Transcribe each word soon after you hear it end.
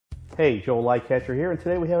Hey, Joel Lightcatcher here, and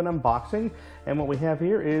today we have an unboxing, and what we have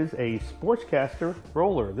here is a SportCrafters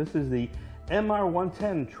roller. This is the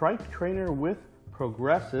MR110 Trike trainer with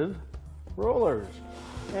progressive rollers.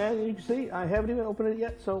 And you can see, I haven't even opened it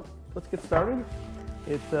yet, so let's get started.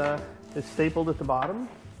 It's stapled at the bottom,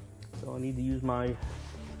 so I need to use my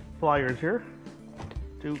pliers here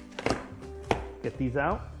to get these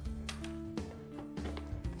out.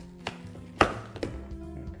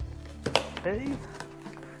 Okay.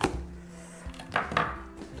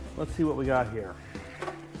 Let's see what we got here.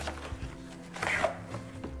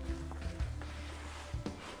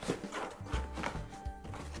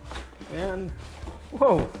 And,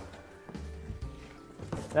 whoa,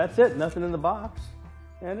 that's it, nothing in the box.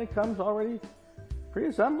 And it comes already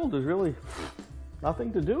pre-assembled. There's really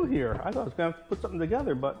nothing to do here. I thought I was gonna have to put something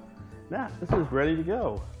together, but nah, this is ready to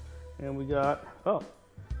go. And we got, oh, it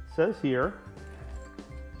says here,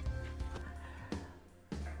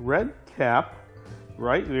 red cap,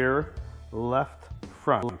 right rear, left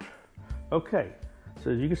front. Okay, so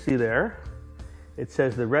as you can see there, it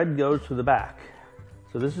says the red goes to the back.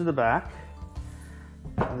 So this is the back,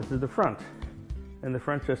 and this is the front. And the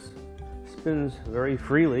front just spins very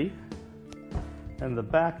freely. And the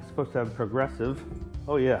back is supposed to have progressive.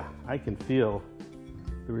 Oh yeah, I can feel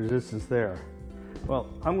the resistance there. Well,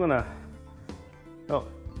 I'm gonna, oh,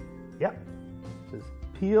 yeah, it says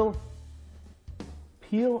peel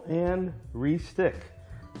and re-stick.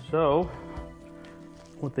 So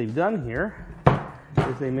what they've done here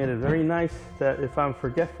is they made it very nice that if I'm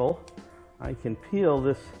forgetful, I can peel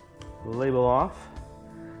this label off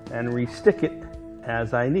and re-stick it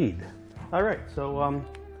as I need. All right, so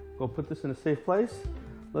we'll put this in a safe place.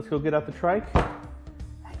 Let's go get out the trike and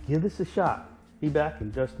give this a shot. Be back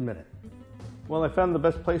in just a minute. Well, I found the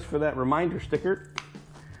best place for that reminder sticker.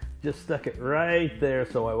 Just stuck it right there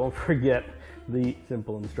so I won't forget the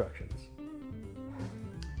simple instructions.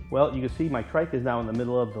 Well, you can see my trike is now in the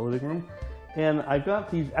middle of the living room, and I've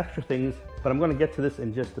got these extra things, but I'm going to get to this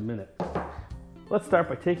in just a minute. Let's start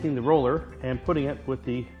by taking the roller and putting it with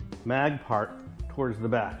the mag part towards the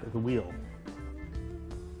back of the wheel.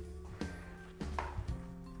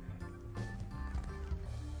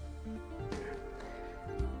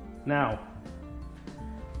 Now,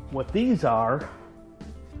 what these are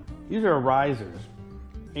risers.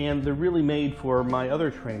 And they're really made for my other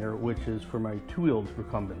trainer, which is for my two-wheeled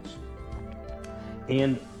recumbents.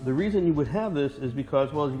 And the reason you would have this is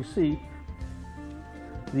because, well, as you see,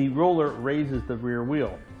 the roller raises the rear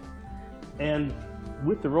wheel. And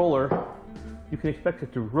with the roller, you can expect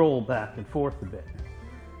it to roll back and forth a bit.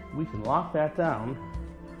 We can lock that down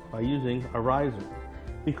by using a riser.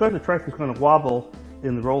 Because the trike is going to wobble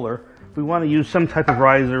in the roller, we want to use some type of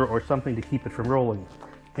riser or something to keep it from rolling.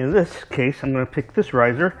 In this case, I'm going to pick this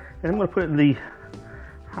riser and I'm going to put it in the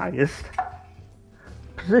highest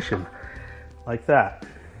position, like that.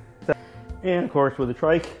 And of course, with the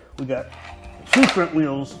trike, we got two front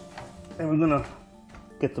wheels, and we're going to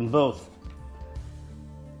get them both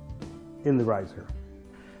in the riser.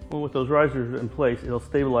 Well, with those risers in place, it'll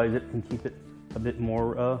stabilize it and keep it a bit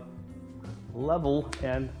more level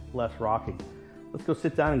and less rocky. Let's go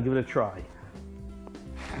sit down and give it a try.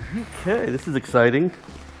 Okay, this is exciting.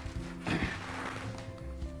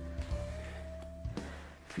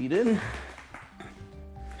 Feet in.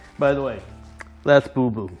 By the way, that's Boo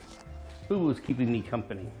Boo. Boo Boo's keeping me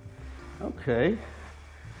company. Okay.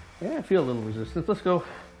 Yeah, I feel a little resistance. Let's go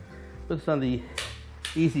put this on the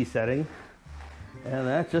easy setting. And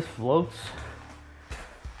that just floats.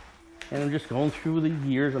 And I'm just going through the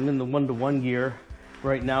gears. I'm in the 1-to-1 gear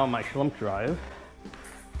right now on my slump drive.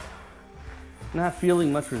 Not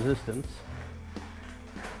feeling much resistance.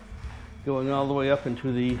 Going all the way up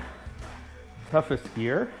into the toughest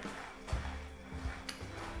gear.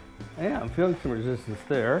 Yeah, I'm feeling some resistance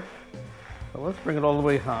there. So let's bring it all the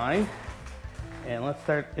way high. And let's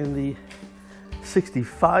start in the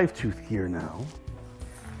 65 tooth gear now.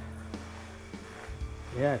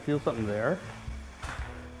 Yeah, I feel something there.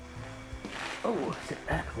 Oh, sit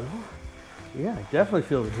back a little. Yeah, I definitely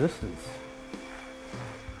feel resistance.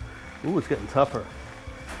 Ooh, it's getting tougher.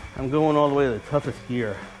 I'm going all the way to the toughest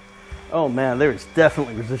gear. Oh man, there is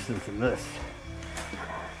definitely resistance in this.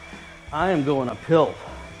 I am going uphill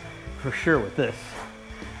for sure with this.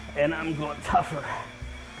 And I'm going tougher.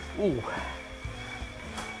 Ooh.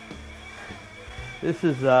 This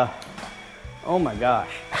is, oh my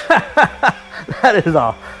gosh. That is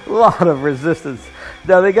a lot of resistance.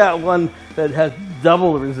 Now they got one that has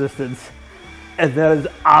double the resistance, and that is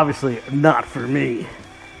obviously not for me.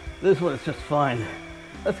 This one is just fine.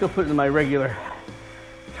 Let's go put it in my regular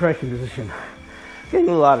striking position. Getting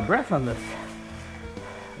a little out of breath on this.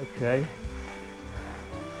 Okay.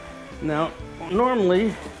 Now,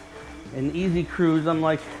 normally, in easy cruise, I'm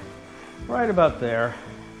like right about there.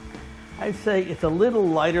 I'd say it's a little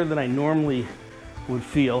lighter than I normally would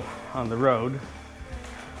feel on the road.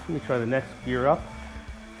 Let me try the next gear up.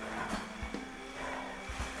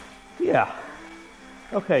 Yeah.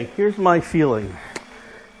 Okay, here's my feeling.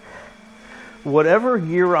 Whatever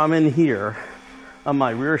gear I'm in here on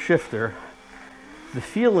my rear shifter, the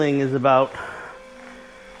feeling is about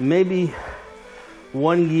maybe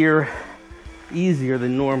 1 gear easier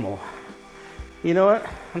than normal. You know what?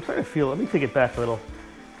 I'm starting to feel, let me take it back a little.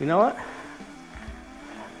 You know what?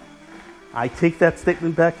 I take that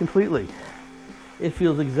statement back completely. It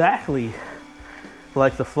feels exactly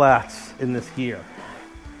like the flats in this gear.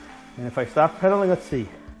 And if I stop pedaling, let's see.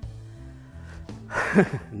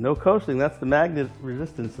 No coasting, that's the magnet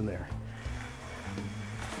resistance in there.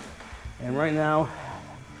 And right now,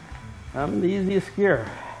 I'm in the easiest gear.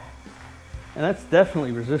 And that's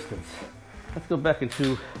definitely resistance. Let's go back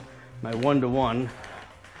into my 1-to-1.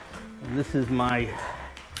 And this is my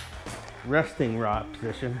resting rod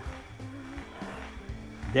position.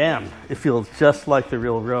 Damn, it feels just like the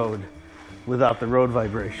real road without the road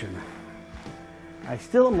vibration. I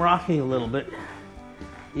still am rocking a little bit,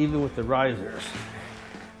 even with the risers.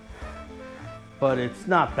 But it's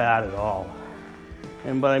not bad at all.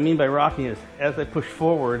 And what I mean by rocking is, as I push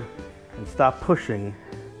forward and stop pushing,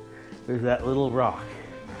 there's that little rock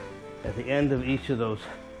at the end of each of those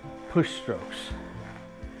push strokes.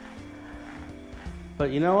 But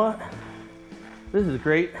you know what? This is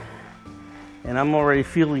great, and I'm already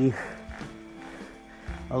feeling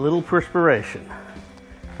a little perspiration.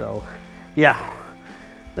 So, yeah,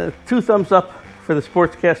 2 thumbs up for the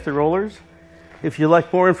SportCrafters rollers. If you'd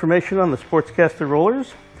like more information on the SportCrafters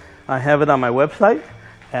rollers, I have it on my website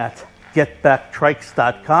at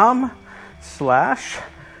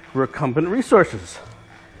getbacktrikes.com/recumbent resources.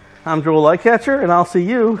 I'm Joel Lightcatcher, and I'll see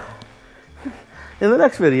you in the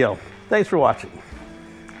next video. Thanks for watching.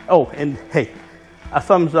 Oh, and hey, a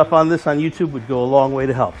thumbs up on this on YouTube would go a long way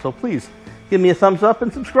to help. So please give me a thumbs up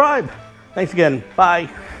and subscribe. Thanks again. Bye.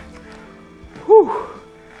 Whew.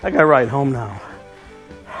 I gotta ride home now.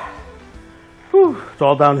 Whew. It's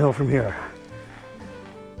all downhill from here.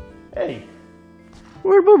 Hey,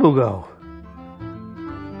 where'd Boo Boo go?